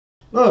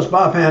Hello, it's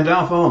Bob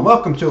Pandolfo, and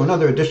welcome to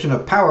another edition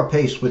of Power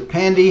Pace with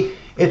Pandy.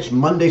 It's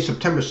Monday,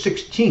 September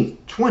 16th,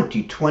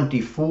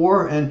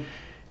 2024, and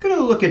going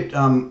to look at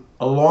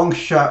a long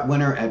shot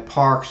winner at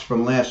Parks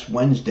from last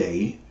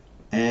Wednesday,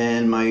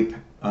 and my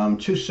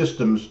two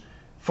systems,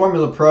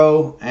 Formula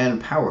Pro and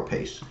Power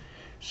Pace.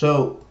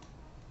 So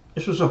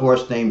this was a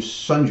horse named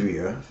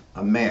Sundria,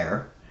 a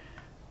mare,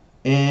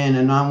 and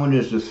a non-winner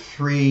is a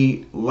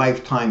three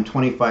lifetime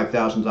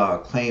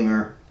 $25,000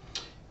 claimer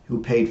who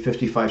paid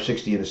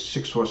 $55.60 in a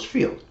six-horse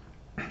field.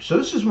 So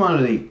this is one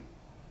of the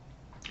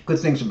good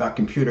things about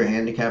computer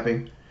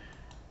handicapping.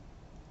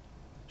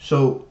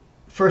 So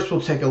first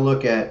we'll take a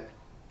look at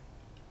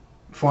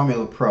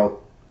Formula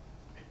Pro.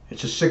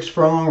 It's a 6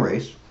 furlong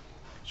race.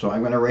 So I'm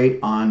going to rate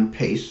on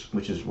pace,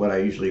 which is what I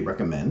usually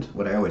recommend,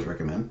 what I always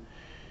recommend.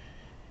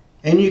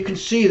 And you can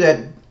see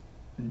that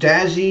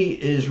Dazzy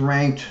is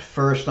ranked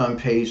first on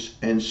pace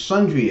and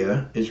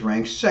Sundria is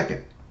ranked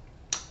second.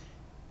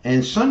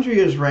 And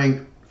Sundria is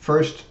ranked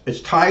first,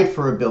 it's tied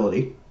for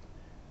ability,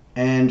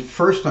 and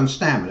first on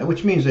stamina,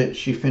 which means that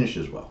she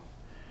finishes well.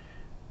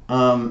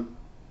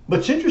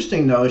 What's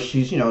interesting though is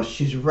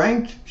she's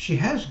ranked, she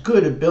has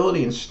good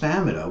ability and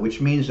stamina, which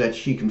means that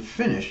she can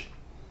finish,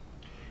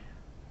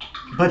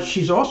 but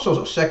she's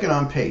also second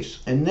on pace.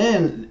 And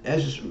then,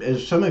 as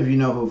some of you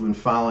know who've been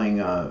following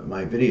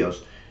my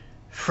videos,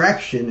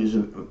 fraction is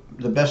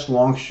the best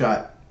long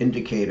shot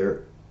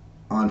indicator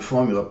on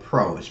Formula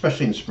Pro,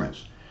 especially in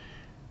sprints.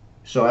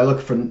 So I look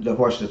for the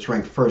horse that's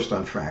ranked first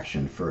on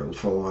fraction for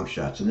long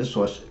shots. And this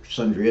horse,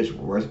 Sundria,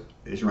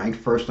 is ranked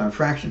first on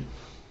fraction.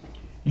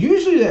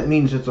 Usually that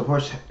means that the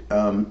horse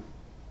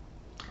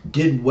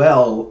did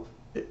well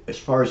as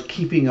far as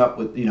keeping up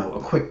with a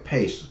quick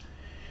pace.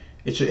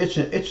 It's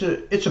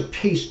a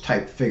pace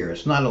type figure.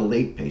 It's not a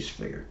late pace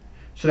figure.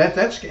 So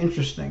that's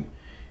interesting.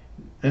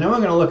 And then we're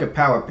going to look at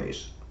power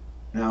pace.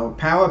 Now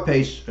power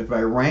pace, if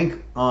I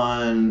rank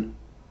on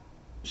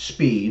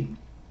speed,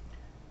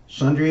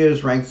 Sundria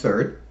is ranked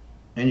third,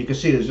 and you can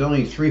see there's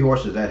only three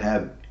horses that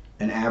have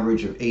an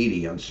average of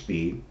 80 on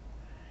speed.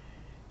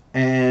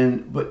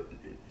 But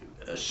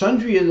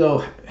Sundria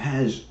though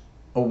has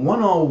a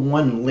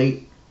 101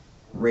 late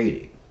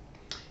rating,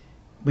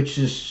 which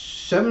is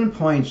 7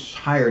 points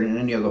higher than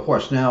any other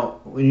horse. Now,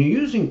 when you're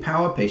using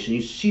power pace and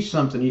you see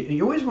something,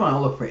 you always want to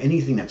look for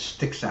anything that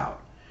sticks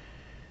out.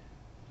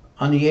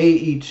 On the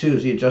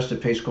AE2s, the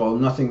adjusted pace score,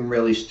 nothing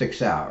really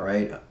sticks out,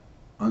 right?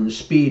 On the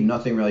speed,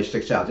 nothing really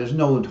sticks out. There's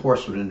no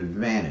horse with an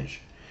advantage.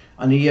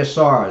 On the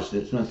ESRs,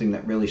 there's nothing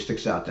that really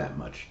sticks out that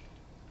much.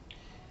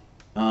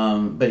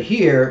 But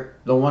here,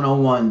 the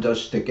 101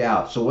 does stick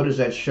out. So what does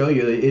that show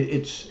you?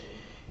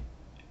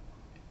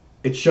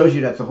 It shows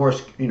you that the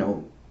horse,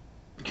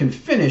 can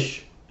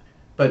finish,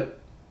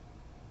 but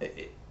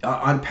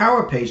on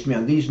power pace,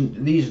 man,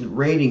 these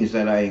ratings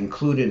that I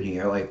include in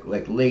here,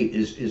 like late,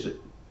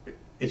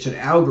 it's an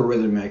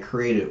algorithm I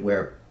created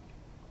where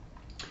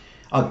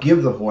I'll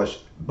give the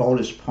horse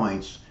bonus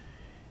points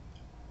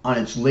on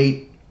its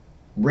late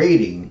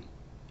rating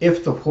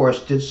if the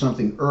horse did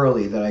something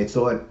early that I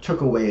thought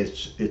took away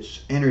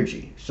its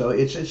energy. So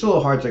it's a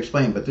little hard to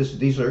explain, but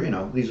these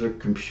are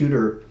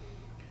computer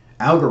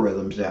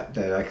algorithms that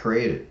I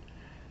created.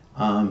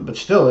 But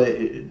still,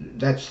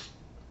 this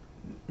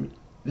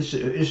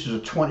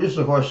is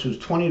a horse who's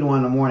 20 to 1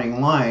 in the morning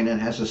line and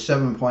has a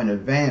 7-point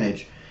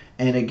advantage,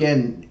 and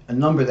again a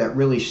number that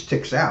really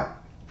sticks out.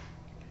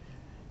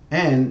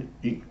 And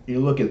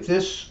you look at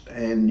this,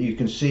 and you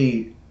can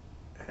see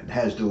it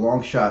has the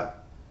long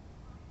shot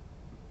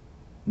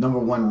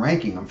 #1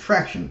 ranking on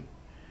fraction,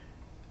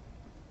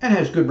 and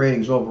has good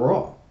ratings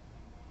overall.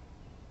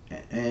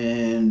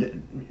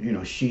 And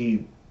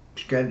she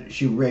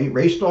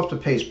raced off the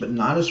pace, but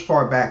not as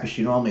far back as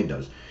she normally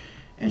does.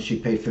 And she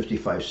paid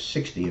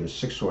 $55.60 in a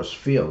six-horse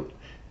field.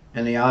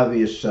 And the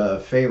obvious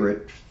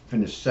favorite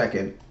finished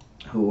second,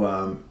 who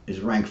is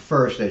ranked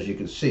first, as you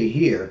can see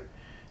here.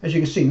 As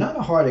you can see, not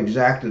a hard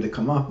exacta to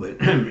come up with.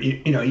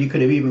 You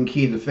could have even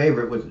keyed the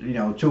favorite with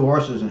two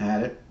horses and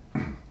had it.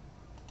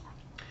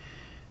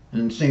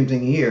 And same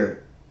thing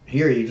here.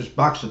 Here you just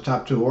box the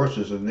top two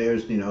horses, and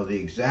there's the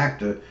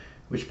exacta,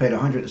 which paid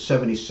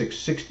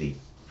 $176.60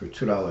 for $2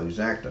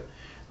 exacta.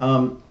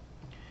 Now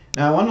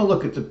I want to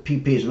look at the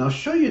PPs, and I'll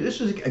show you. This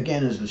is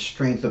the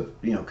strength of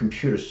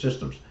computer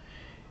systems.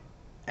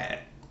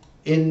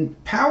 In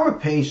Power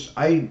Pace,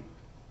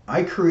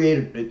 I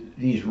created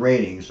these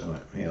ratings.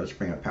 Let's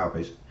bring up Power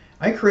Pace.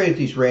 I created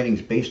these ratings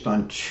based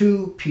on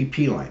 2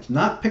 PP lines,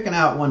 not picking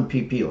out 1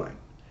 PP line.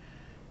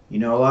 A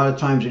lot of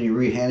times when you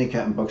read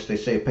handicapping books, they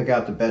say pick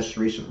out the best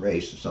recent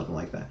race or something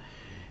like that.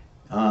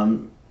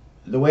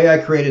 The way I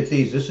created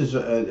these, this is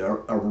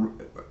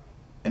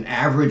an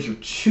average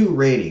of 2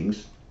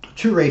 races,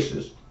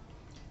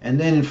 and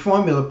then in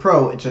Formula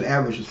Pro, it's an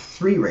average of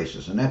 3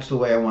 races, and that's the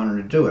way I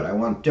wanted to do it. I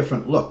want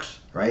different looks,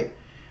 right?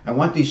 I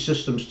want these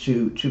systems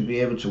to be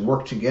able to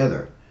work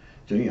together,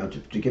 to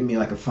give me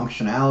like a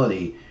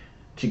functionality,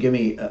 to give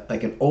me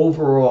like an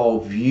overall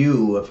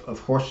view of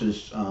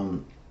horses'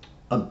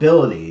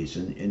 abilities,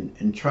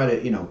 and try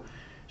to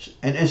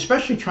and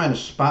especially trying to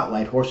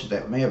spotlight horses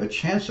that may have a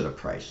chance at a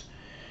price.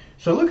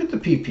 So look at the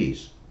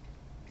PPs.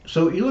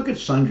 So you look at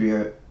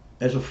Sundria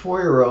as a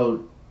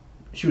 4-year-old.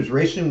 She was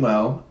racing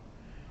well.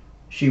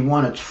 She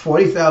won a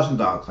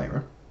 $40,000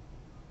 claimer.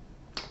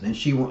 Then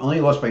she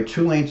only lost by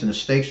 2 lengths in a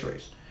stakes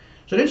race.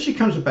 So then she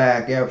comes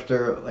back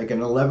after like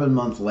an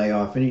 11-month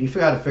layoff, and you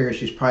got to figure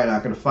she's probably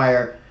not going to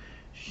fire.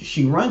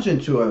 She runs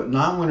into a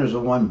non-winners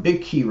of 1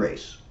 big key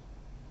race,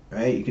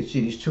 right? You can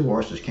see these 2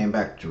 horses came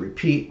back to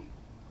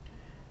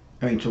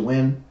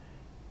win.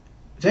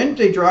 Then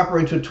they drop her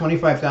into a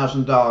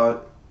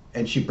 $25,000,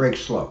 and she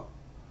breaks slow,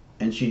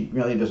 and she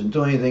really doesn't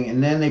do anything.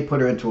 And then they put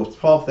her into a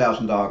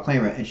 $12,000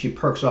 claimer, and she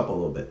perks up a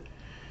little bit.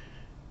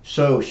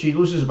 So she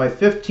loses by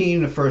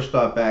 15 the first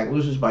start back,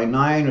 loses by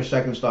 9 her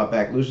second start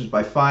back, loses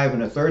by 5 in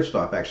the third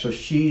start back. So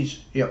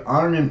she's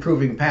on an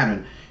improving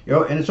pattern.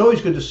 And it's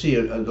always good to see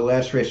the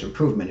last race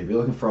improvement if you're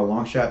looking for a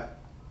long shot.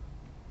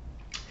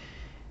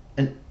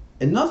 And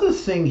another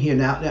thing here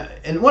now,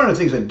 and one of the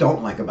things I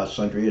don't like about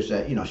Sundry is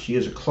that she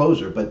is a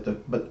closer, but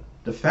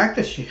the fact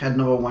that she had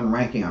 #1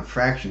 ranking on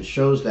fraction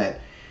shows that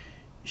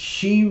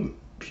she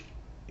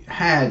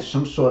had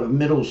some sort of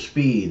middle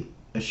speed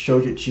that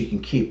shows that she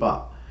can keep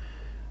up.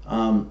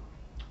 When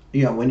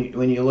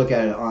you look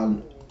at it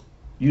on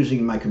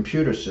using my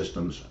computer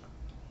systems,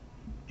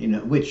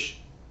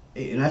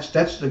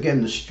 that's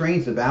again the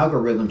strength of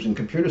algorithms and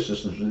computer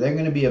systems. They're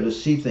going to be able to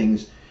see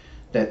things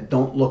that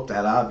don't look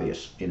that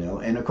obvious,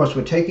 And of course,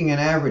 we're taking an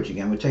average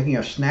again. We're taking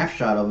a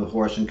snapshot of the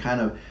horse and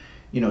kind of,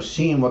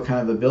 seeing what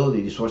kind of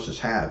ability these horses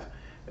have,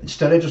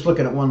 instead of just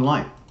looking at one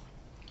line.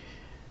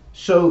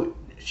 So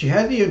she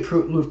had the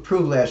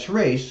improved last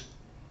race.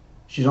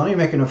 She's only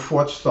making her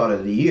 4th start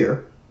of the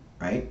year.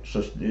 Right,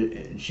 so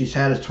she's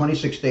had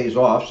 26 days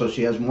off, so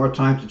she has more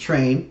time to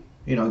train,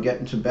 get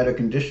into better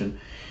condition.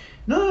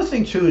 Another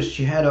thing too is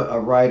she had a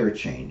rider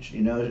change,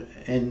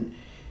 and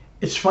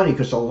it's funny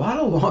because a lot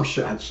of long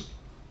shots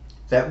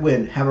that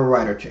win have a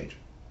rider change,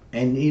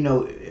 and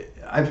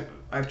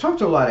I've talked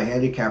to a lot of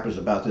handicappers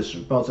about this,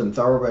 both in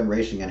thoroughbred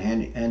racing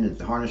and in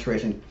harness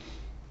racing,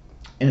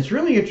 and it's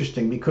really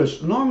interesting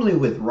because normally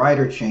with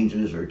rider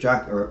changes or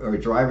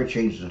driver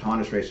changes in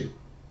harness racing,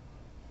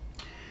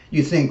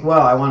 you think,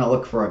 well, I want to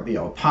look for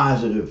a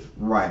positive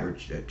rider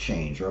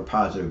change or a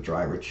positive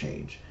driver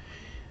change.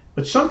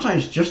 But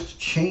sometimes just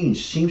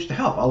change seems to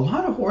help. A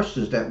lot of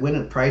horses that win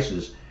at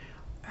prices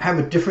have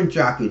a different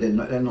jockey that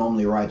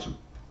normally rides them,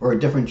 or a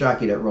different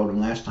jockey that rode them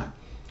last time.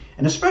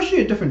 And especially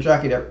a different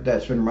jockey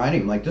that's been riding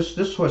them. Like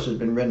this horse has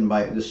been ridden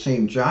by the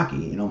same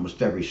jockey in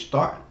almost every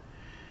start.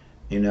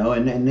 And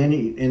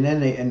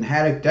then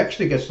Haddock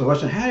Dexter gets the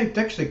horse, and Haddock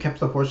Dexter kept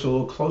the horse a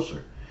little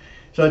closer.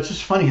 So it's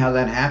just funny how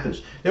that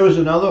happens. There was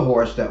another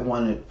horse that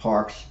won at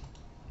Parks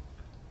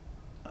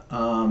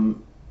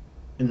in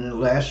the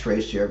last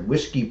race here,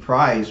 Whiskey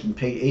Prize, and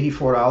paid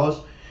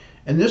 $84.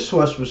 And this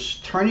horse was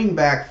turning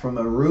back from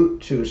a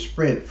route to a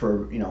sprint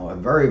for a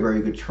very, very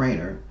good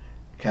trainer,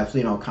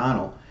 Kathleen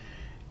O'Connell,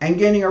 and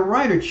getting a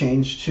rider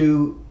change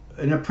to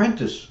an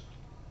apprentice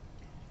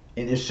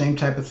in the same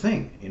type of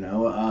thing.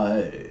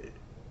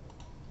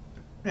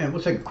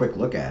 We'll take a quick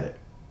look at it.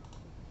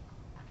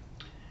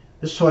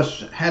 This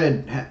horse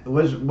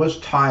was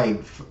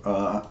tied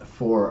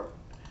for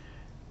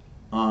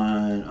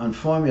on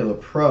Formula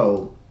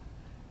Pro.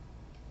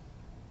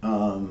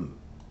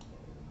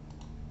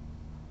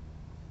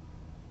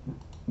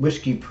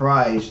 Whiskey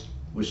Prize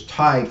was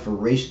tied for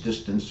race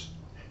distance.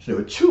 So there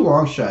were 2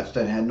 long shots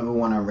that had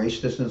 #1 on race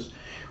distance.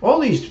 All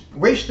these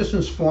race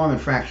distance, form, and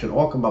fraction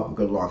all come up with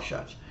good long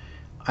shots.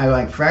 I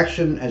like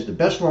fraction as the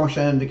best long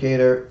shot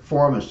indicator,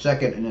 form as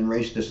second, and then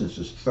race distance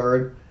is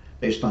third,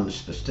 based on the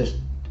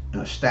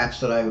stats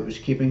that I was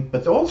keeping.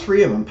 But all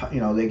 3 of them,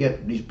 they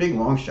get these big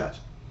long shots.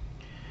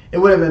 It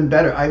would have been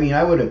better. I mean,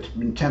 I would have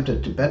been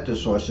tempted to bet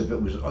this horse if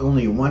it was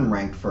only 1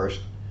 ranked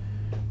first,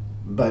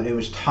 but it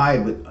was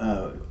tied with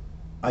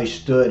I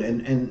Stood,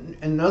 and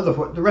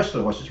the rest of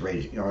the horses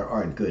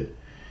aren't good.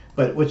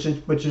 But which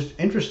is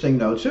interesting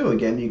though too.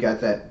 Again, you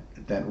got that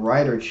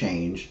rider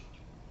change.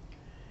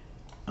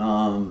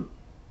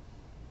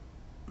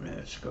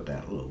 Let's go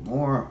down a little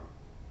more.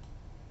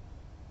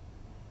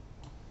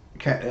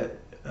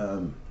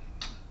 Come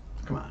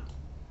on.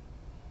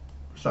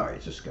 Sorry,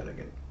 it's just gotta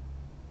get.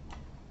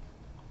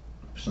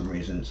 For some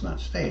reason, it's not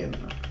staying.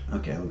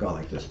 Okay, we'll go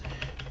like this.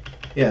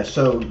 Yeah,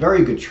 so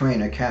very good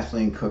trainer,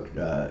 Kathleen Crook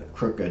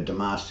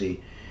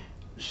Damasi.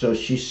 So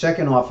she's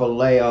second off a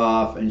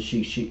layoff, and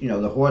she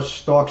the horse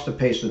stalks the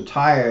pace of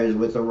tires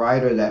with a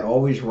rider that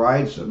always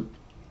rides him,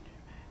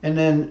 and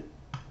then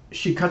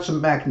she cuts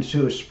him back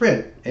into a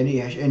sprint, and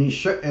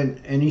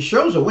he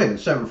shows a win,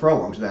 7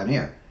 furlongs down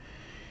here.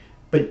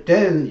 But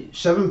then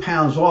 7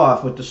 pounds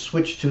off with the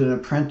switch to an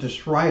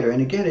apprentice rider,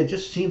 and again, it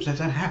just seems that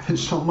happens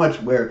so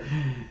much where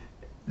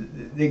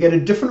they get a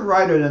different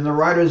rider than the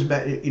rider's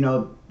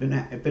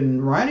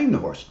been riding the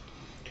horse.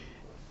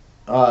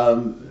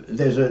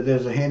 There's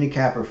a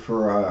handicapper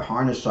for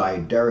Harness Eye,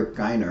 Derek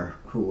Geiner,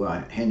 who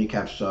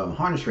handicaps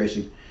harness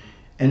racing,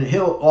 and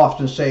he'll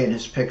often say in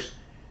his picks,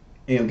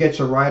 gets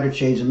a rider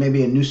change, and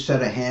maybe a new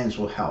set of hands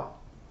will help.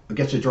 It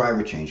gets a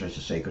driver change, I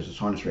should say, because it's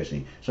harness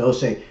racing. So it'll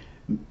say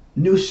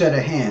new set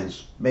of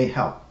hands may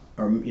help,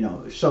 or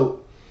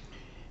so.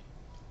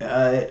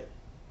 Uh,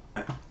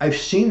 I've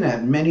seen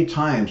that many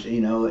times,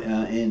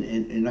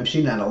 and I've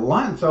seen that a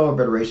lot in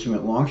thoroughbred racing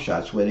with long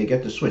shots where they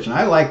get the switch. And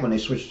I like when they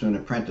switch to an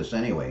apprentice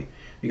anyway,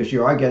 because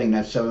you are getting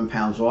that 7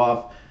 pounds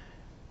off.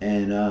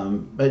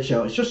 And but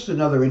it's just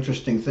another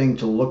interesting thing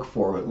to look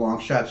for with long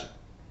shots.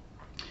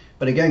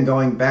 But again,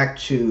 going back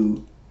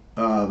to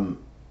the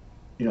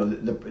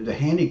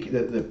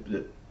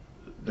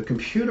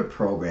computer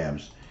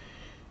programs,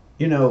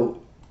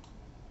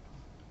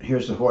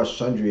 here's the horse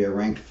Sundria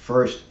ranked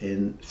first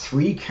in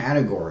 3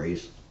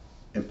 categories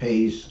and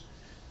pays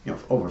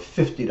over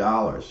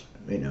 $50,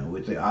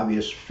 with the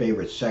obvious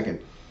favorite second.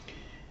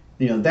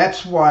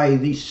 That's why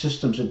these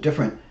systems are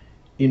different.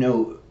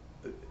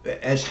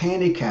 As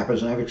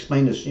handicappers, and I've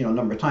explained this a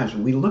number of times,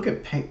 we look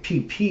at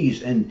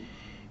PPs and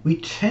we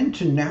tend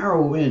to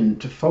narrow in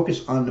to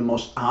focus on the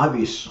most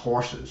obvious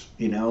horses,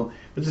 but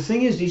the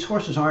thing is, these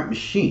horses aren't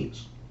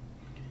machines.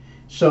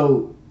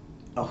 So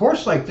a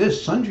horse like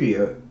this,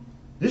 Sundria,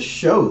 this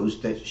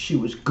shows that she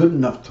was good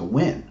enough to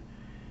win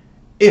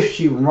if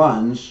she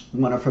runs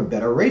one of her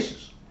better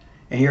races.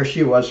 And here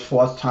she was,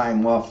 4th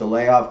time off the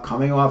layoff,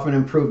 coming off an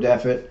improved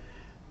effort.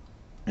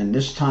 And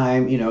this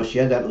time, she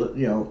had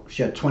that,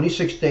 she had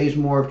 26 days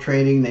more of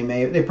training. They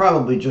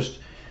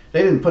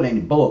didn't put any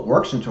bullet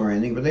works into her or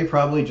anything, but they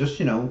probably just,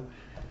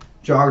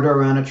 jogged her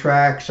around a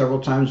track several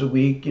times a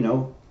week,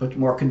 put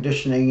more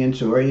conditioning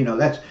into her.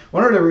 That's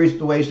one of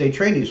the ways they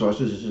train these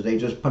horses is they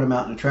just put them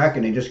out in the track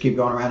and they just keep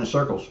going around in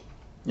circles.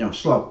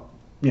 Slow,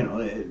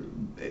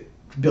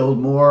 build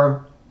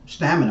more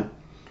stamina.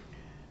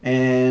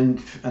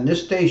 And on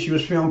this day, she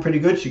was feeling pretty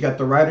good. She got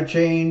the rider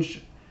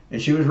change,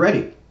 and she was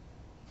ready.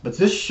 But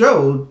this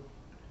showed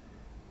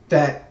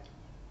that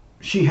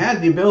she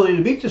had the ability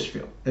to beat this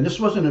field. And this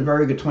wasn't a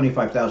very good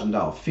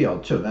 $25,000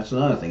 field, too. That's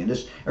another thing.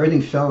 And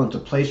everything fell into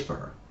place for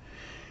her.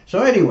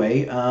 So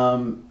anyway,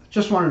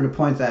 just wanted to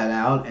point that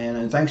out.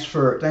 And thanks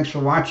for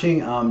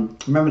watching.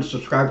 Remember to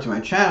subscribe to my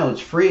channel.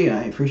 It's free, and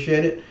I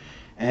appreciate it.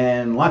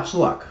 And lots of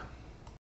luck.